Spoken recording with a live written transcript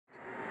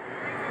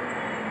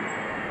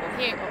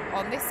here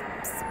on this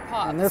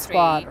part on of the this street,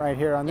 spot right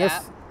here, on yeah.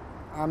 this,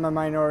 I'm a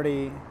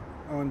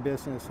minority-owned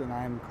business and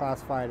I'm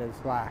classified as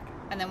black.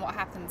 And then what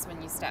happens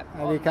when you step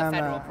I on the become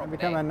federal I property?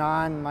 become a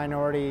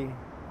non-minority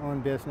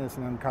owned business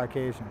and I'm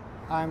Caucasian.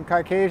 I'm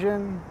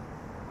Caucasian,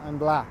 I'm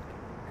black.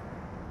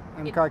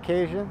 I'm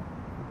Caucasian,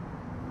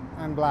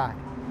 I'm black.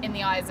 In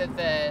the eyes of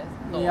the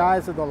law? In the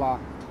eyes of the law.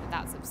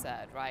 That's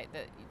absurd, right?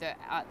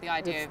 The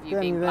idea of you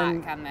being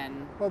black and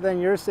then... Well, then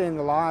you're saying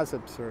the law is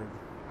absurd.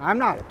 I'm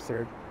not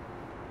absurd.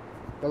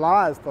 The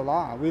law is the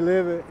law. We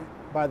live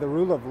by the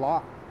rule of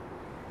law.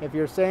 If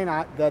you're saying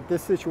that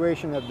this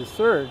situation is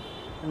absurd,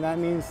 then that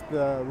means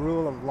the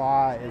rule of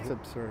law is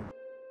absurd.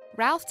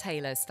 Ralph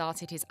Taylor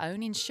started his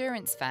own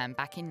insurance firm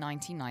back in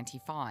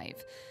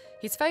 1995.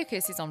 His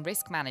focus is on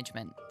risk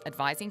management,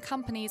 advising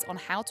companies on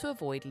how to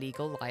avoid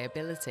legal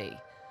liability.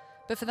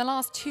 But for the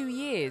last 2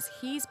 years,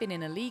 he's been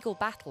in a legal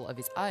battle of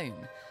his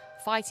own,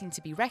 fighting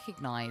to be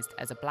recognised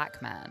as a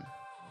black man.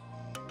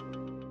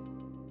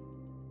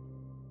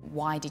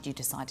 Why did you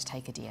decide to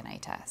take a DNA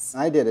test?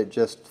 I did it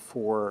just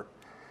for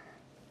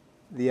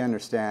the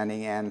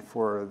understanding and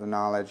for the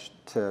knowledge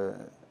to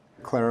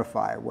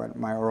clarify what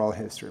my oral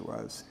history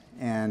was.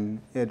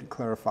 And it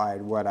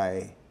clarified what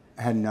I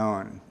had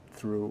known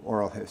through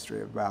oral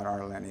history about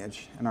our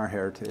lineage and our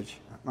heritage.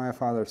 My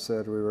father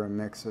said we were a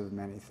mix of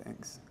many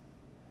things,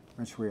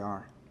 which we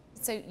are.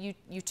 So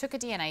you took a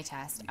DNA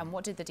test, and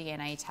what did the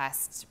DNA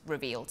test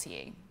reveal to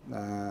you?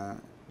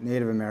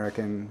 Native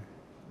American,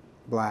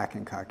 black,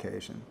 and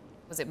Caucasian.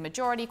 Was it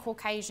majority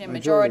Caucasian,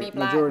 majority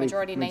black,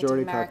 majority Native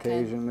American?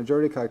 Caucasian,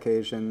 majority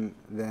Caucasian,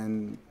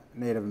 then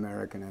Native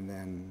American, and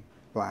then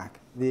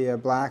black. The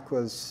black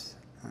was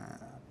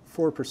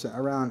 4%,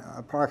 around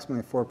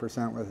approximately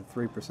 4% with a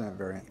 3%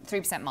 variant.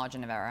 3%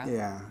 margin of error?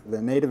 Yeah. The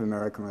Native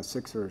American was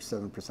 6 or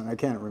 7%. I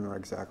can't remember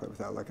exactly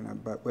without looking at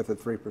it, but with a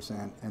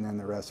 3%, and then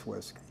the rest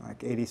was like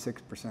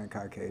 86%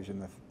 Caucasian.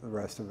 The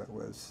rest of it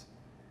was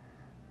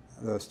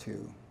those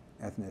two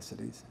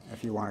ethnicities,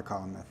 if you want to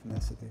call them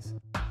ethnicities.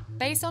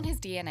 Based on his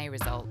DNA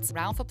results,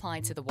 Ralph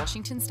applied to the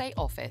Washington State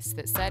office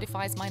that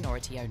certifies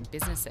minority-owned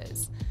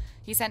businesses.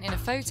 He sent in a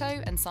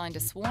photo and signed a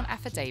sworn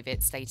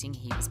affidavit stating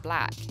he was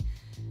black.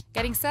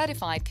 Getting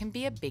certified can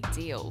be a big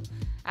deal.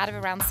 Out of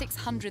around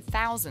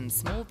 600,000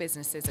 small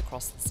businesses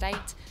across the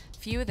state,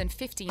 fewer than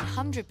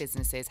 1,500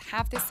 businesses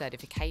have this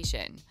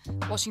certification.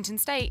 Washington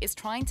State is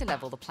trying to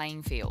level the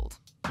playing field.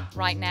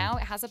 Right now,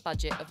 it has a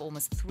budget of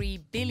almost $3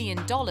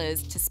 billion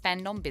to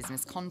spend on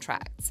business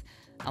contracts.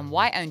 And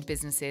white-owned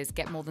businesses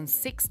get more than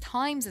 6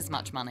 times as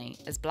much money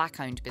as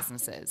black-owned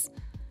businesses.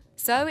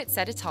 So it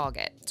set a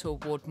target to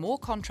award more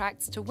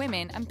contracts to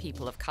women and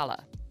people of colour.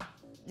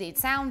 It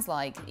sounds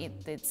like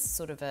it's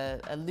sort of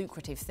a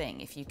lucrative thing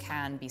if you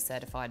can be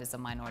certified as a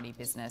minority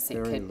business.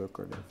 Very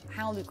lucrative.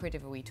 How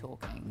lucrative are we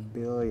talking?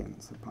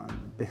 Billions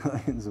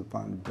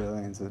upon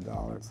billions of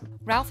dollars.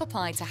 Ralph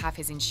applied to have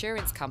his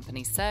insurance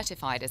company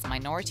certified as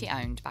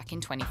minority-owned back in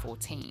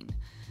 2014.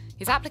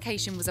 His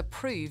application was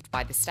approved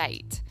by the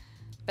state.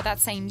 But that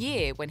same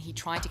year, when he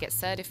tried to get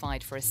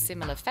certified for a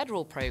similar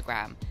federal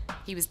program,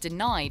 he was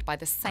denied by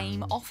the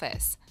same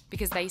office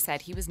because they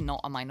said he was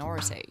not a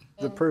minority.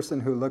 The person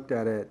who looked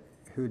at it,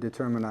 who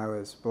determined I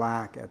was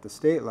black at the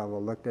state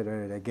level, looked at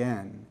it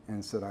again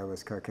and said I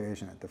was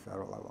Caucasian at the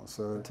federal level.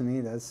 So to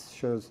me, that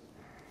shows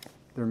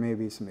there may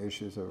be some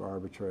issues of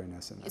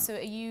arbitrariness in that. So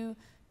are you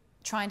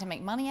trying to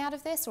make money out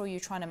of this, or are you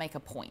trying to make a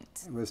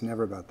point? It was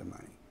never about the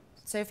money.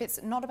 So if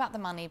it's not about the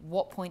money,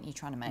 what point are you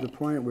trying to make? The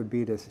point would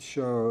be to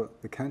show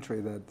the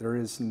country that there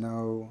is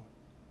no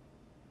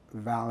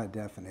valid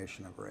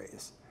definition of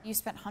race. You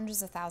spent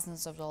hundreds of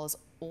thousands of dollars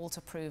all to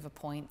prove a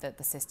point that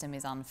the system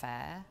is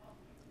unfair.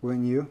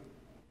 Wouldn't you?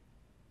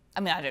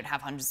 I mean, I don't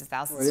have hundreds of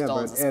thousands Well, yeah, of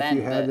dollars but to spend.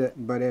 If you had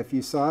but if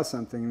you saw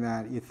something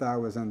that you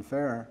thought was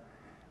unfair,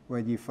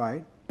 would you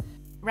fight?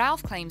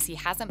 Ralph claims he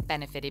hasn't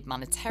benefited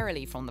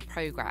monetarily from the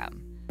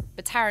program.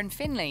 But Taryn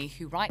Finley,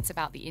 who writes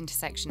about the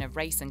intersection of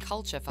race and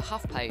culture for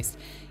HuffPost,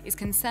 is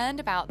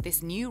concerned about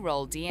this new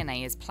role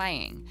DNA is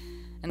playing,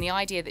 and the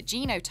idea that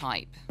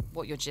genotype,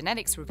 what your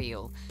genetics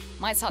reveal,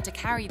 might start to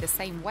carry the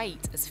same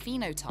weight as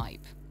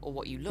phenotype, or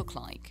what you look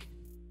like.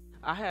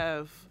 I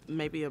have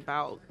maybe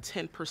about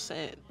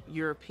 10%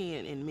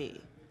 European in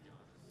me.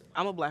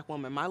 I'm a black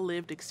woman. My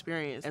lived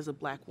experience as a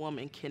black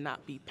woman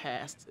cannot be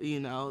passed. You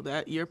know,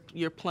 that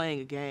you're playing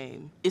a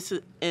game. It's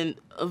in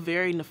a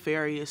very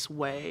nefarious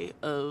way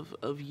of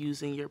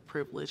using your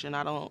privilege, and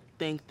I don't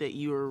think that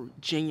you're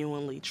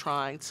genuinely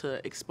trying to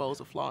expose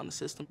a flaw in the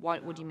system.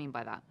 What do you mean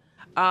by that?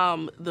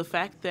 The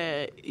fact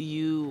that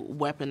you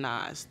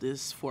weaponize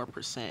this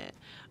 4%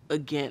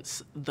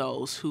 against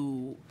those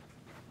who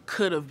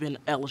could have been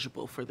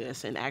eligible for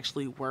this and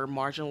actually were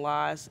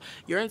marginalized.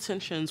 Your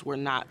intentions were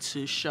not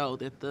to show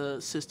that the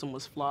system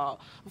was flawed.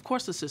 Of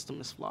course the system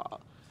is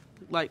flawed.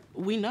 Like,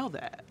 we know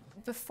that.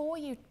 Before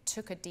you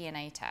took a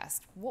DNA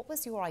test, what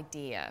was your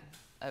idea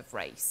of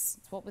race?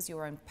 What was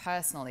your own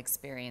personal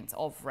experience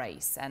of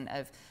race and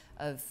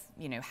of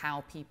you know,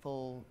 how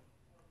people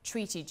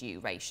treated you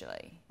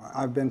racially?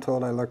 I've been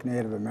told I look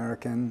Native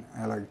American,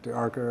 I look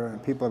darker,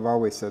 and people have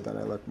always said that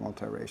I look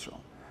multiracial.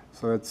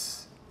 So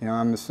it's, you know,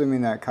 I'm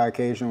assuming that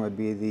Caucasian would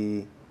be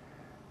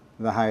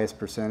the highest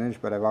percentage,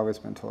 but I've always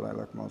been told I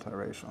look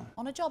multiracial.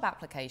 On a job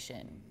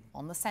application,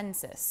 on the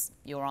census,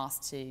 you're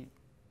asked to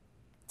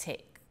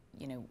tick,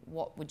 you know,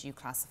 what would you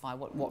classify,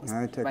 what's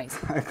race?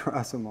 I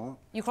cross them all.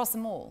 You cross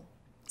them all?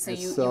 So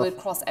you self- would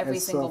cross every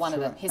it's single one of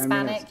them. self-sure.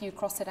 I mean, Hispanic, you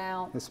cross it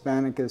out?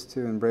 Hispanic is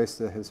to embrace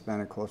the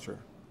Hispanic culture.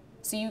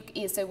 So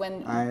so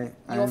when I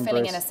you're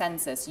filling in embrace- a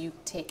census, you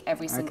tick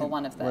every I single can-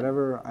 one of them?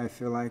 Whatever I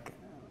feel like,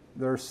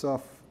 they're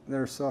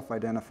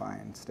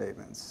self-identifying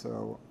statements.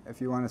 So if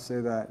you want to say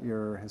that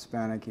you're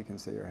Hispanic, you can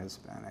say you're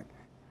Hispanic.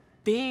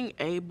 Being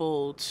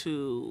able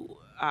to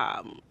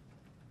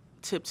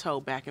tiptoe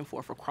back and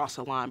forth across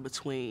a line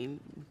between,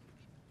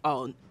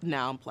 oh,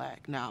 now I'm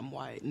black, now I'm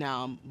white,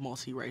 now I'm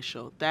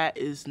multiracial,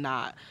 that's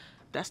not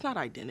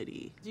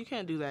identity. You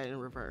can't do that in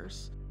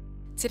reverse.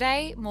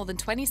 Today, more than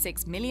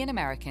 26 million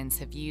Americans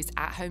have used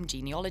at-home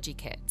genealogy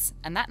kits,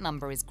 and that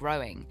number is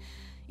growing.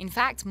 In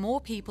fact,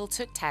 more people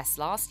took tests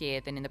last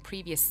year than in the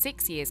previous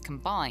 6 years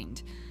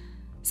combined.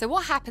 So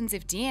what happens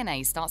if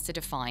DNA starts to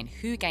define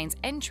who gains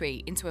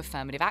entry into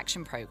affirmative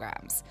action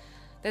programs?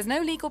 There's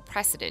no legal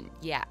precedent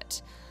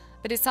yet,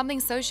 but it's something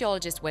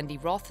sociologist Wendy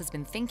Roth has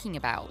been thinking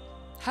about.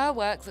 Her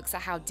work looks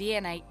at how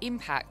DNA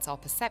impacts our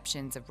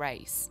perceptions of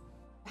race.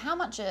 How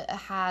much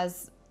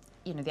has,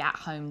 you know, the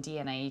at-home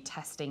DNA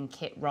testing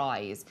kit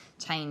rise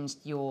changed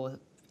your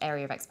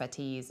area of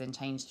expertise and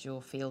changed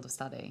your field of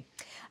study?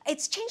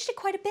 It's changed it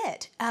quite a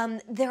bit.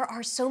 There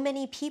are so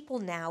many people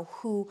now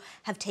who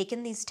have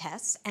taken these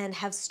tests and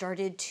have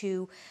started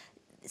to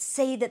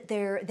say that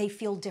they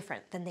feel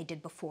different than they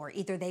did before.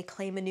 Either they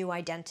claim a new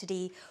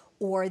identity,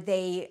 or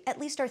they at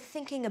least are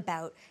thinking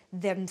about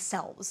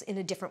themselves in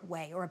a different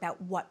way, or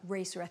about what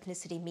race or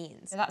ethnicity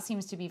means. That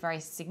seems to be very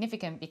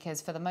significant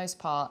because for the most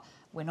part,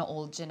 we're not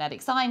all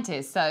genetic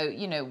scientists. So,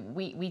 you know,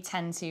 we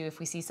tend to, if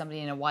we see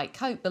somebody in a white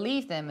coat,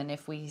 believe them. And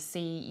if we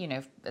see, you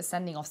know,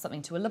 sending off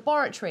something to a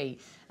laboratory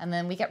and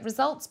then we get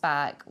results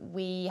back,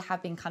 we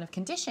have been kind of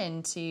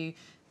conditioned to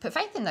put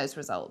faith in those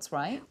results,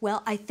 right?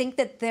 Well, I think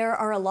that there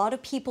are a lot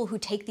of people who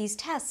take these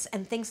tests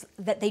and think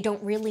that they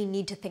don't really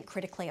need to think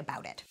critically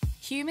about it.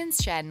 Humans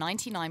share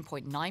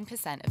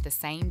 99.9% of the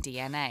same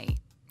DNA.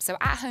 So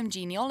at-home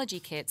genealogy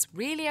kits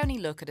really only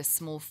look at a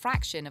small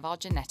fraction of our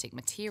genetic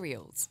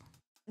materials.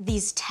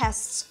 These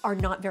tests are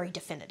not very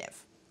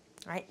definitive,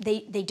 right?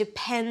 They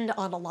depend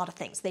on a lot of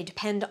things. They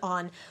depend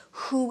on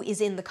who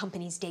is in the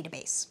company's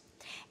database.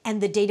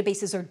 And the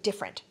databases are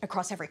different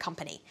across every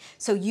company.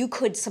 So you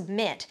could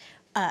submit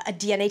a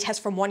DNA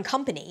test from one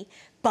company,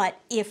 but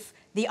if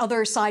the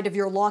other side of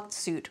your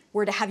lawsuit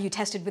were to have you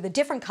tested with a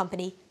different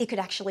company, it could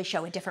actually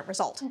show a different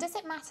result. And does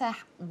it matter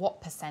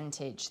what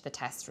percentage the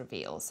test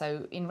reveals?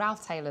 So in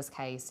Ralph Taylor's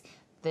case,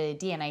 the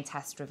DNA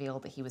test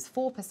revealed that he was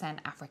 4%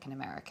 African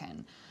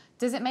American.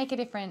 Does it make a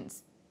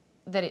difference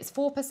that it's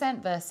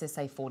 4% versus,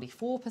 say,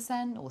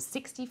 44% or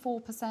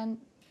 64%?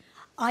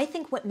 I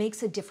think what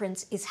makes a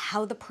difference is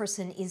how the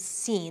person is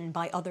seen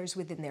by others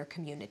within their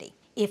community.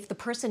 If the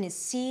person is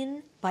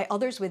seen by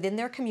others within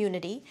their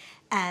community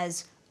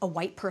as a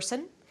white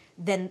person,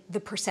 then the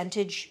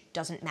percentage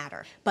doesn't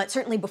matter. But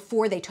certainly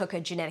before they took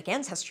a genetic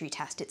ancestry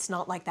test, it's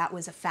not like that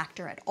was a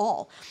factor at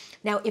all.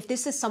 Now, if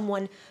this is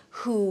someone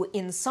who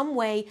in some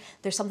way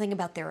there's something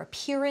about their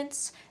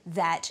appearance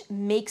that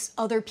makes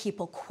other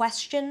people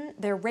question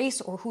their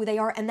race or who they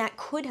are, and that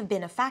could have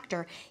been a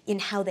factor in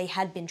how they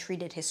had been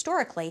treated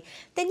historically,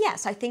 then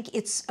yes, I think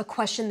it's a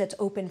question that's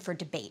open for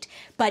debate.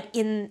 But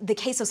in the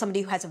case of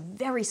somebody who has a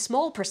very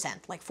small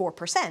percent, like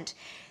 4%,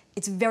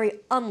 it's very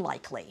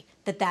unlikely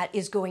that that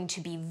is going to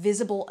be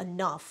visible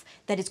enough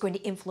that it's going to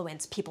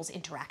influence people's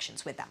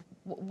interactions with them.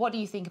 What do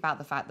you think about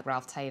the fact that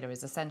Ralph Taylor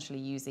is essentially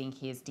using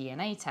his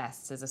DNA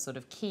tests as a sort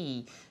of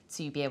key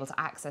to be able to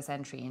access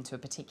entry into a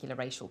particular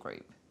racial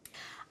group?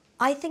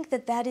 I think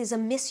that that is a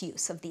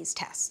misuse of these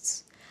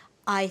tests.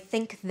 I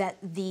think that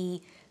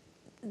the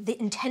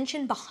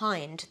intention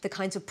behind the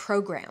kinds of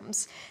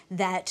programs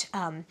that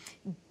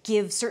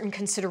give certain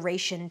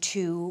consideration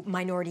to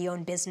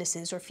minority-owned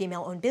businesses or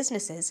female-owned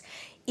businesses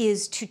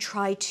is to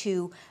try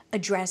to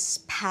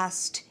address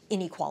past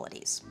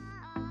inequalities.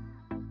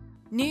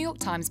 New York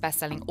Times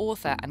bestselling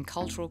author and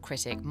cultural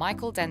critic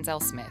Michael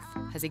Denzel Smith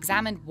has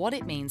examined what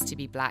it means to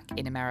be black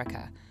in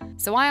America.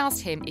 So I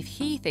asked him if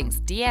he thinks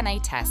DNA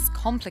tests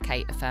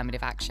complicate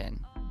affirmative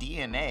action.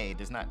 DNA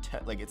does not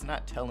it's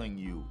not telling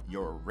you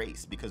your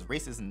race, because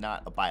race is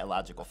not a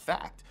biological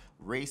fact.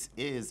 Race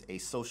is a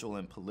social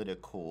and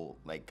political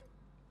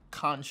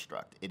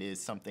construct. It is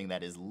something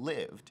that is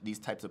lived. These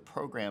types of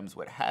programs,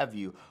 what have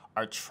you,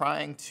 are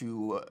trying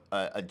to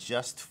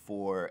adjust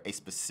for a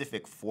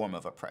specific form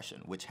of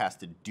oppression, which has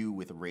to do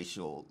with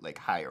racial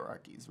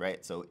hierarchies,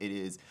 right? So it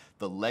is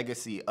the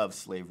legacy of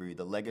slavery,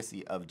 the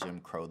legacy of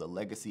Jim Crow, the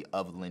legacy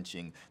of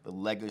lynching, the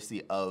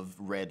legacy of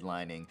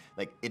redlining.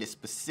 It is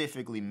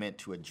specifically meant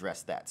to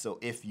address that. So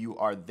if you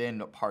are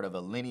then a part of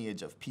a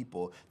lineage of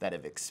people that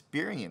have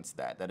experienced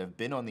that have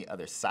been on the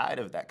other side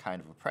of that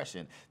kind of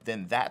oppression,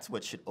 then that's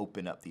what should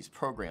open up these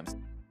programs.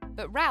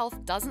 But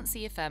Ralph doesn't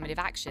see affirmative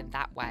action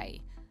that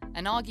way,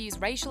 and argues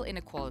racial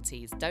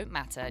inequalities don't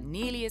matter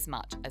nearly as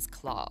much as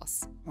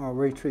class. Well,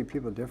 we treat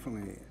people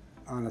differently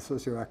on a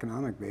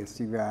socioeconomic basis.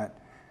 You've got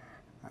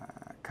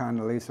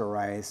Condoleezza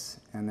Rice,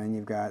 and then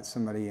you've got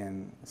somebody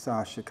in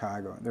South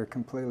Chicago. They're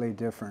completely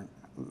different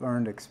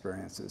learned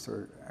experiences,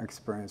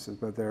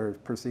 but they're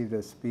perceived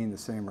as being the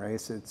same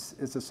race. It's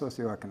a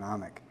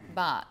socioeconomic.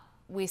 But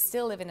we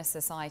still live in a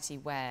society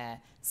where,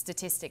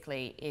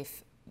 statistically,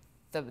 if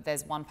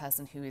there's one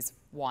person who is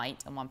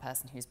white and one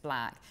person who's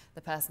black,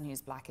 the person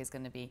who's black is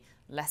going to be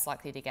less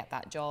likely to get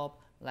that job,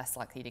 less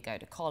likely to go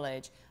to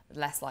college,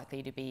 less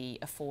likely to be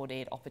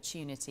afforded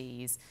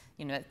opportunities.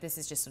 You know, this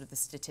is just sort of the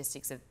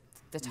statistics of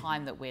the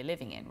time that we're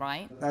living in,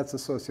 right? That's a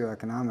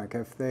socioeconomic.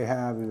 If they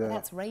have the...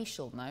 That's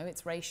racial, no?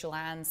 It's racial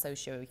and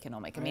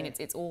socioeconomic. I mean,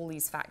 it's all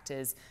these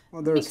factors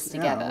well, mixed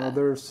together. Well,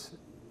 there's,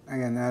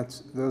 again,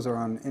 those are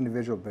on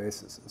individual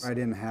basis. I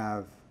didn't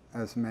have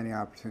as many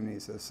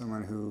opportunities as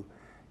someone who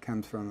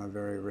comes from a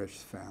very rich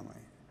family.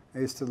 I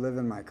used to live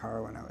in my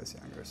car when I was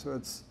younger, so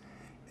it's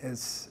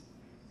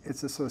a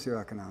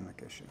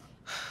socioeconomic issue.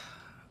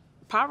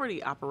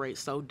 Poverty operates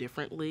so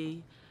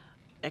differently.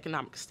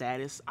 Economic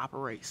status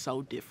operates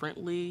so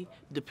differently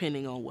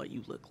depending on what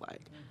you look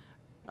like.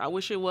 I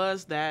wish it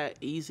was that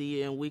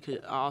easy and we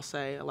could all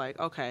say,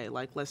 okay,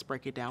 let's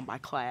break it down by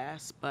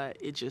class, but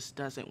it just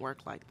doesn't work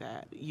like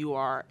that. You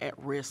are at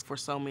risk for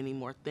so many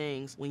more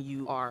things when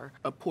you are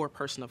a poor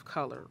person of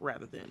color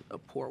rather than a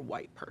poor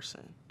white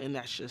person. And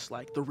that's just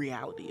the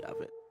reality of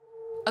it.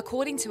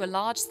 According to a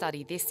large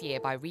study this year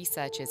by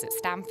researchers at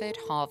Stanford,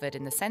 Harvard,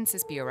 and the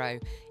Census Bureau,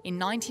 in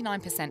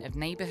 99% of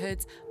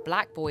neighborhoods,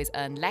 black boys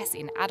earn less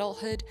in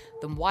adulthood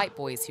than white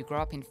boys who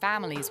grow up in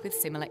families with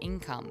similar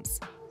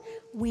incomes.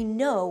 We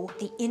know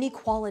the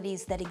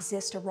inequalities that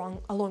exist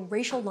along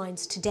racial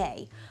lines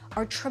today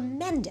are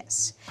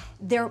tremendous.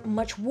 They're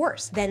much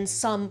worse than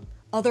some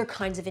other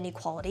kinds of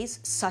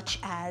inequalities, such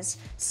as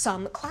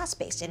some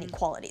class-based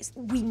inequalities.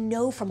 We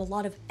know from a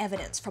lot of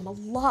evidence, from a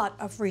lot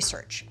of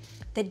research,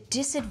 that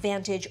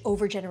disadvantage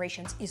over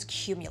generations is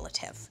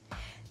cumulative.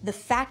 The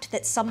fact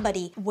that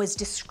somebody was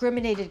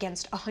discriminated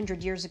against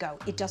 100 years ago,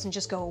 it doesn't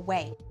just go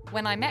away.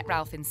 When I met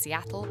Ralph in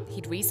Seattle,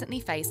 he'd recently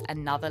faced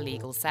another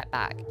legal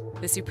setback.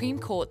 The Supreme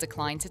Court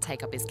declined to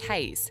take up his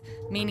case,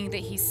 meaning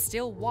that he's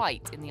still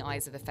white in the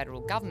eyes of the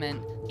federal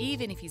government,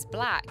 even if he's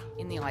black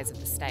in the eyes of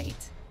the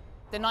state.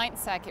 The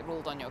Ninth Circuit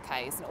ruled on your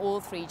case, and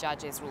all three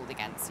judges ruled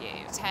against you,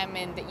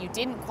 determined that you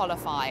didn't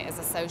qualify as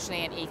a socially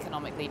and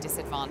economically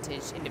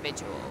disadvantaged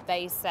individual.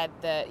 They said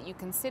that you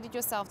considered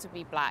yourself to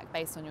be black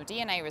based on your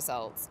DNA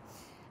results,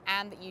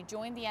 and that you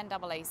joined the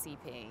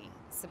NAACP,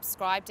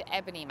 subscribed to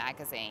Ebony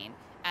magazine,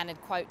 and had,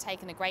 quote,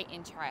 taken a great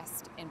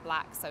interest in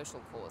black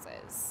social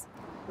causes.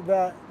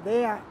 Do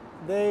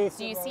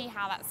you see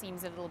how that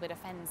seems a little bit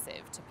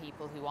offensive to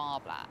people who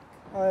are black?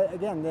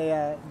 Again,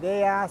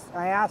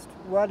 I asked,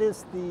 what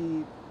is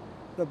the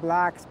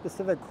black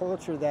specific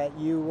culture that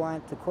you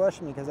want to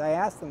question me? Because I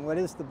asked them, what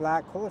is the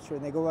black culture?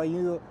 And they go, well,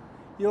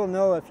 you'll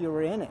know if you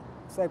were in it.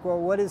 It's like, well,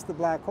 what is the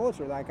black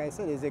culture? Like I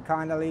said, is it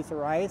Condoleezza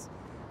Rice?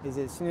 Is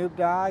it Snoop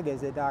Dogg?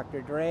 Is it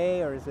Dr.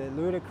 Dre? Or is it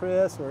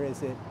Ludacris? Or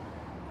is it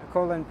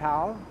Colin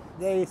Powell?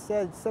 They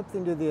said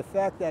something to the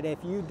effect that if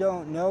you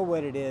don't know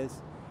what it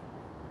is,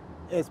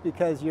 it's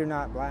because you're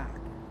not black.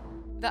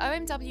 The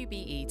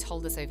OMWBE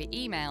told us over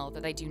email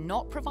that they do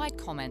not provide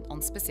comment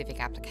on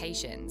specific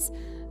applications.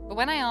 But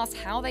when I asked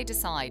how they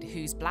decide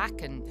who's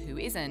black and who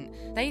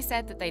isn't, they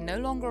said that they no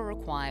longer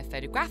require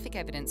photographic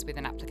evidence with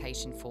an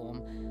application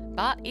form.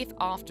 But if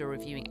after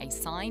reviewing a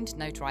signed,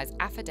 notarized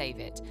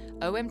affidavit,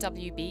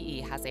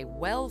 OMWBE has a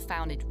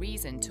well-founded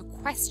reason to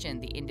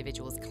question the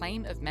individual's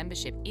claim of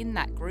membership in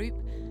that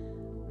group,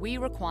 we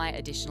require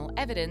additional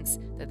evidence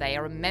that they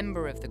are a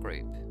member of the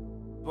group.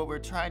 What we're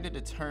trying to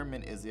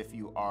determine is if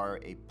you are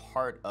a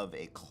part of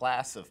a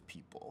class of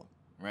people,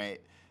 right,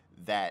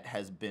 that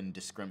has been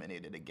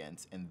discriminated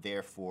against, and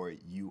therefore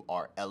you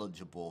are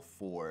eligible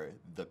for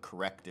the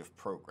corrective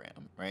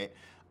program, right?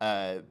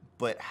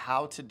 But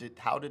how to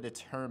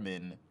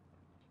determine,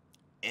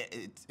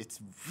 it's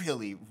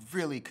really,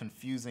 really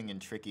confusing and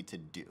tricky to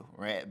do,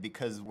 right?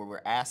 Because what we're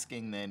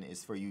asking then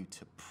is for you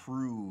to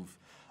prove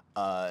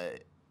a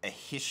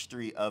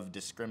history of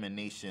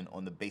discrimination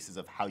on the basis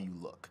of how you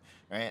look,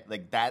 right?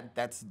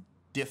 That's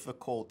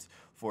difficult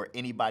for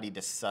anybody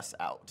to suss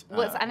out.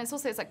 Well, and it's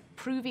also like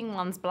proving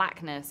one's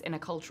blackness in a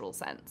cultural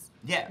sense.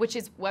 Yeah. Which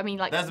is, I mean,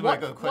 like, that's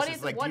what the question.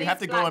 is, like, what do you have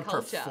to go and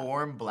culture?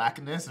 perform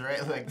blackness, right?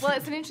 Well,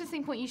 it's an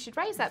interesting point you should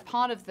raise. That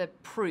part of the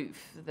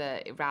proof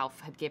that Ralph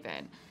had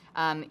given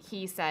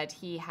He said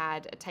he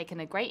had taken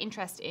a great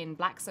interest in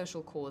black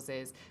social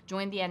causes,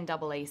 joined the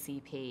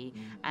NAACP,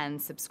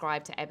 and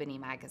subscribed to Ebony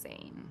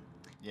magazine.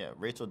 Yeah,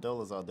 Rachel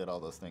Dolezal did all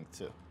those things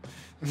too.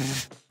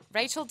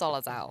 Rachel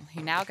Dolezal,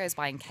 who now goes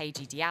by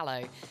KG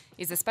Diallo,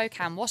 is a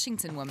Spokane,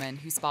 Washington woman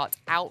who sparked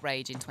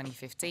outrage in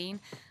 2015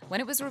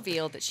 when it was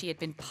revealed that she had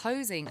been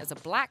posing as a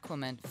black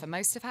woman for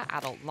most of her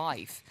adult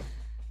life.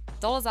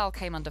 Dolezal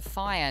came under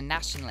fire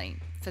nationally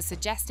for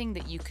suggesting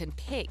that you can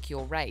pick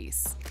your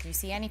race. Do you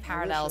see any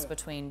parallels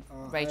between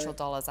Rachel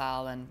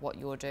Dolezal and what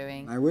you're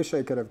doing? I wish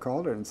I could have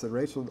called her and said,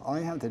 Rachel, all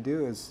you have to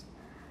do is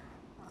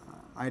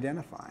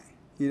identify.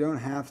 You don't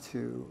have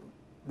to,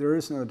 there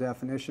is no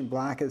definition.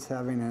 Black is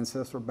having an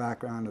ancestral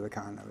background to the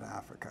continent of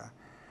Africa.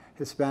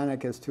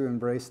 Hispanic is to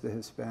embrace the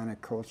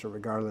Hispanic culture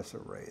regardless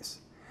of race.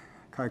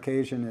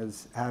 Caucasian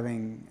is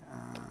having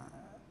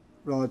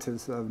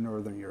relatives of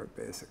Northern Europe,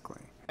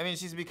 basically. I mean,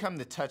 she's become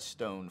the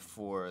touchstone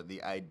for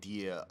the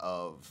idea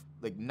of,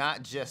 like,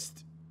 not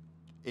just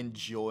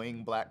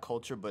enjoying black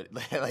culture, but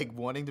like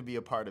wanting to be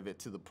a part of it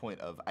to the point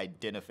of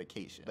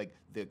identification. Like,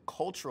 the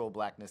cultural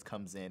blackness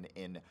comes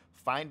in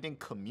finding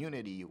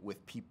community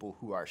with people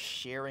who are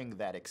sharing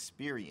that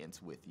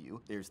experience with you.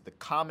 There's the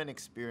common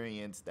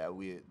experience that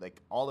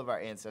all of our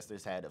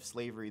ancestors had of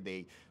slavery.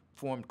 They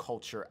formed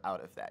culture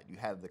out of that. You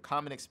have the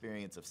common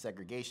experience of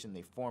segregation.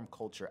 They form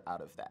culture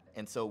out of that.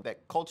 And so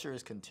that culture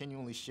is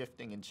continually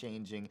shifting and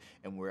changing,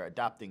 and we're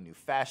adopting new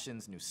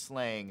fashions, new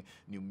slang,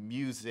 new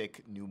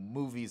music, new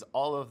movies,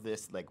 all of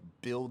this like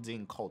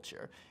building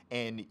culture.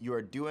 And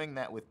you're doing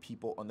that with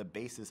people on the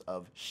basis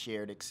of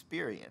shared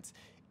experience.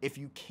 If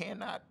you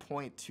cannot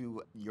point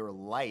to your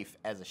life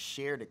as a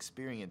shared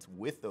experience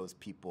with those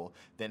people,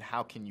 then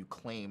how can you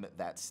claim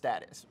that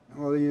status?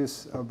 Well,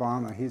 use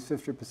Obama. He's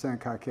 50%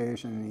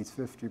 Caucasian and he's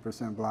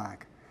 50%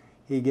 black.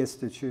 He gets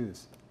to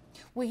choose.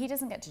 Well, he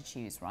doesn't get to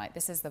choose, right?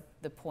 This is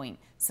the point.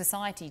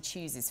 Society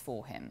chooses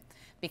for him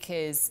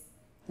because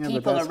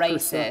people are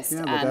racist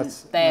and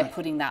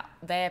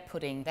they're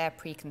putting their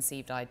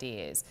preconceived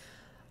ideas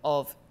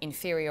of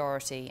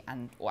inferiority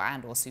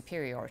or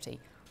superiority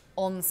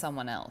on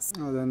someone else.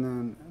 Oh,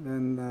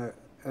 then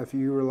if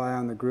you rely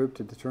on the group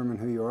to determine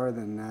who you are,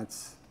 then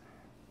that's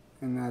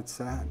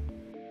sad.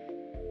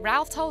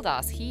 Ralph told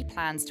us he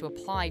plans to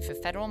apply for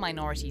federal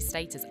minority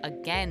status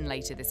again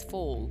later this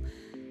fall.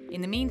 In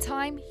the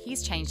meantime,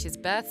 he's changed his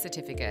birth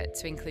certificate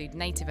to include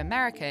Native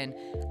American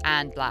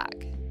and black.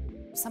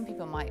 Some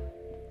people might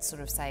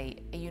sort of say,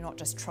 are you not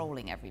just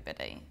trolling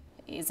everybody?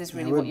 Is this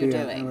really what you're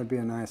doing? It would be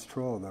a nice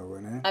troll, though,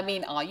 wouldn't it? I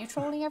mean, are you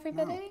trolling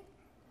everybody? No.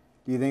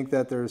 Do you think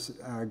that there's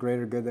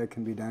greater good that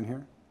can be done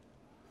here?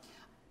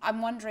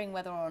 I'm wondering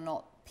whether or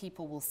not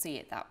people will see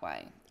it that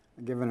way.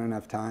 Given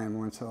enough time,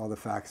 once all the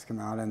facts come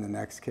out in the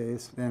next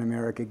case, then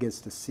America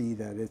gets to see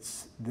that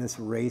this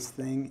race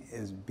thing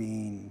is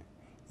being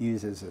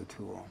used as a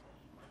tool.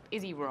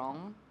 Is he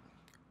wrong?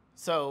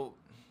 So,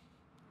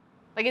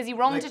 like, is he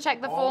wrong to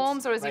check the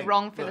forms, or is he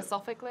wrong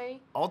philosophically?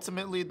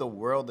 Ultimately, the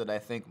world that I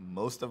think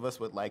most of us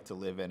would like to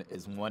live in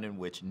is one in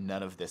which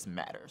none of this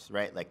matters,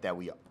 right? Like, that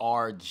we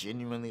are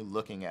genuinely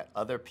looking at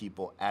other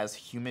people as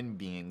human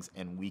beings,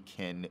 and we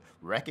can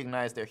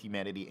recognize their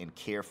humanity and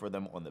care for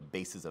them on the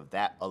basis of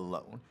that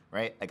alone,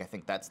 right? Like, I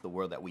think that's the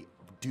world that we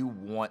do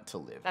want to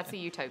live in. That's the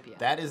utopia.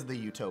 That is the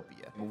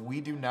utopia. We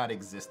do not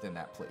exist in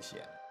that place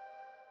yet.